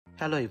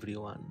Hello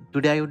everyone,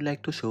 today I would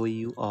like to show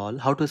you all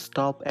how to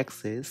stop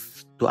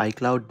access to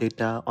iCloud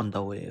data on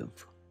the web.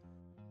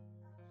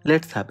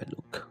 Let's have a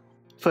look.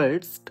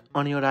 First,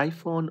 on your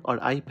iPhone or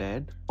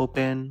iPad,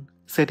 open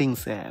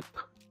Settings app.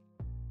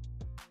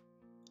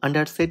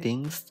 Under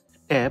Settings,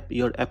 tap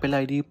your Apple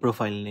ID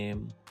profile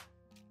name.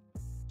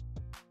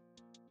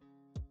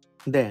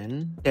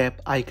 Then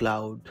tap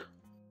iCloud.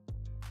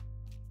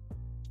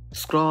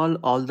 Scroll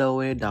all the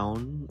way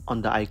down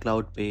on the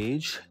iCloud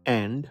page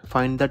and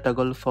find the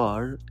toggle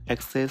for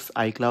Access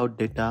iCloud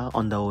data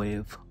on the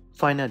web.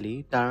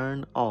 Finally,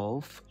 turn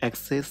off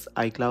Access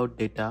iCloud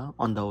data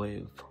on the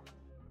web.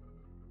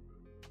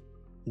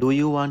 Do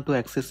you want to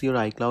access your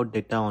iCloud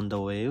data on the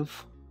web?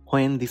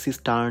 When this is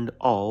turned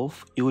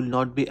off, you will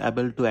not be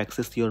able to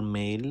access your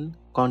mail,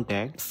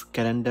 contacts,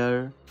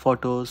 calendar,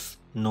 photos,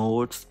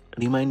 notes,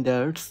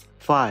 reminders,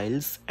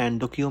 files,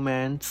 and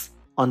documents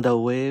on the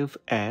web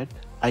at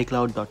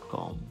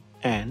iCloud.com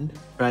and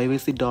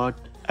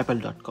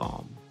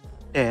privacy.apple.com.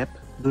 Tap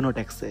Do Not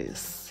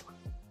Access.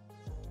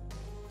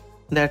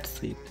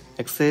 That's it.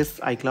 Access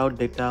iCloud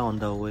data on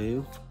the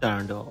web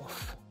turned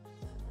off.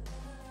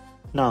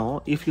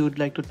 Now, if you would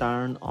like to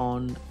turn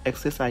on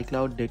Access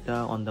iCloud data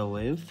on the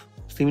web,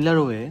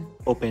 similar way,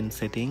 open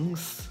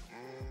Settings,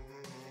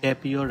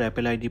 tap your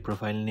Apple ID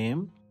profile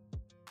name,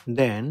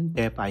 then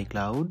tap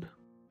iCloud.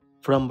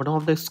 From bottom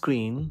of the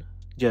screen,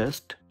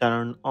 just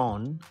turn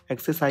on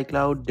Access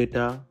iCloud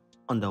data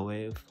on the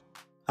web.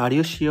 Are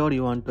you sure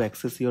you want to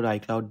access your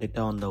iCloud data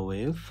on the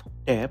web?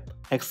 Tap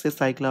Access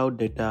iCloud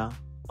data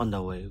on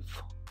the web.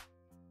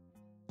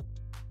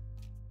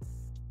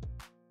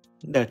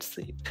 That's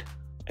it.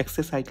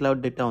 Access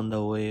iCloud data on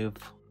the web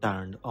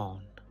turned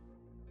on.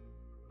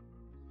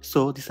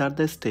 So these are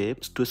the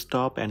steps to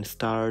stop and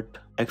start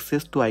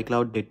access to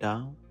iCloud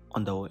data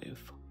on the web.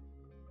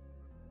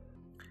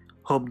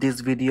 Hope this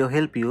video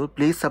helped you.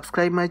 Please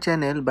subscribe my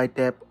channel by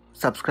tap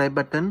subscribe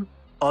button.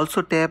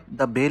 Also tap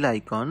the bell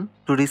icon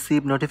to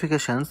receive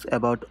notifications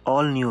about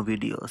all new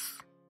videos.